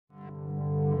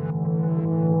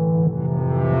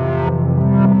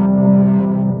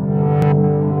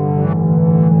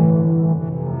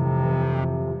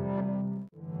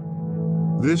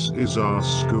This is our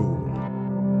school.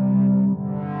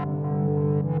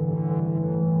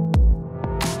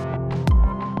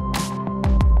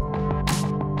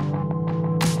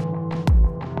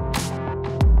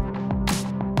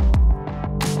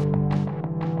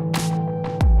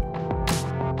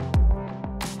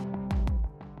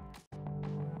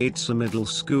 It's a middle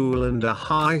school and a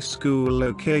high school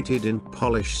located in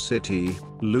Polish city,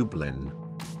 Lublin.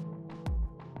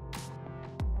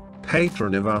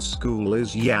 Patron of our school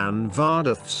is Jan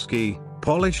Wardowski,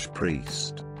 Polish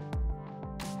priest.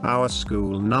 Our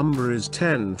school number is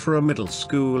 10 for a middle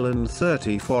school and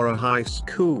 30 for a high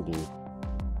school.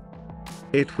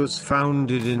 It was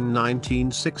founded in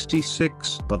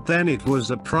 1966, but then it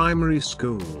was a primary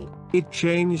school. It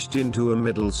changed into a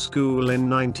middle school in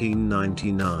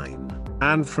 1999,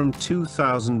 and from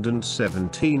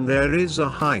 2017 there is a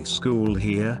high school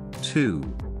here, too.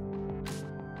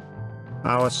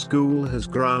 Our school has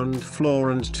ground floor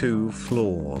and 2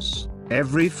 floors.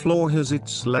 Every floor has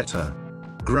its letter.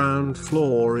 Ground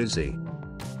floor is E.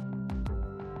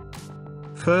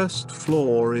 First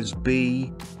floor is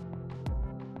B.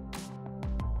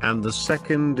 And the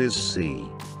second is C.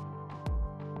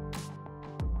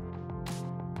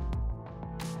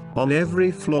 On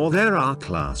every floor there are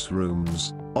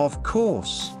classrooms, of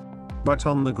course. But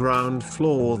on the ground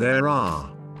floor there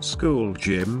are school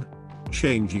gym,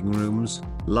 changing rooms,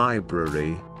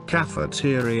 library,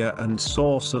 cafeteria and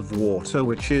source of water,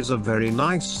 which is a very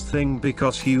nice thing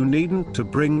because you needn't to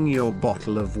bring your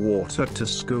bottle of water to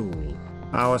school.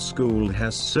 Our school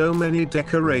has so many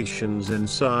decorations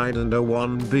inside and a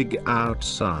one big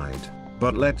outside,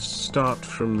 but let's start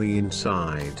from the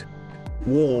inside.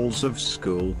 Walls of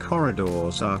school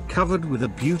corridors are covered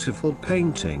with beautiful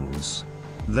paintings.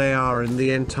 They are in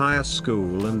the entire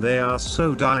school and they are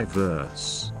so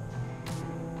diverse.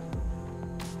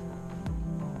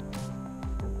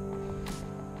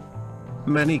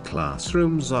 Many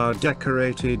classrooms are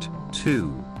decorated,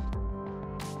 too.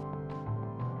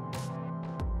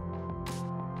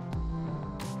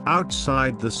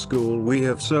 Outside the school we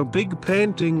have so big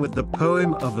painting with the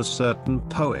poem of a certain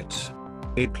poet.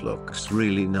 It looks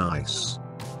really nice.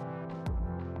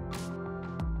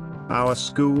 Our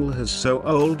school has so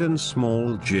old and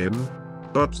small gym,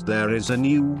 but there is a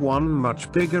new one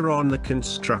much bigger on the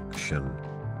construction.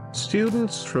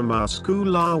 Students from our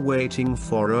school are waiting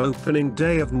for opening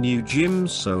day of new gym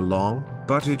so long,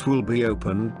 but it will be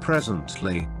opened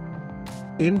presently.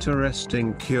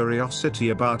 Interesting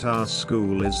curiosity about our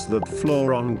school is that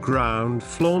floor on ground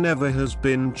floor never has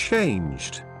been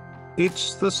changed.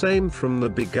 It's the same from the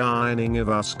beginning of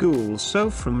our school, so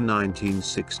from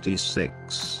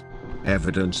 1966.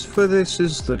 Evidence for this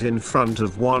is that in front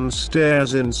of one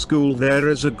stairs in school there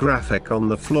is a graphic on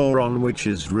the floor on which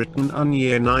is written on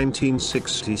year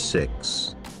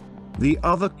 1966. The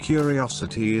other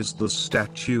curiosity is the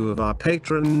statue of our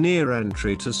patron near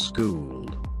entry to school.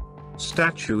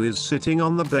 Statue is sitting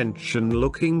on the bench and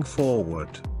looking forward.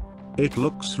 It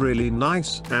looks really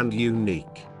nice and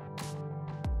unique.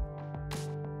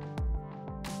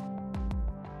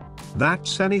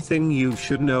 That's anything you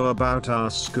should know about our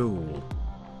school.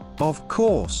 Of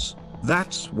course,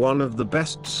 that's one of the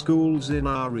best schools in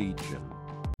our region.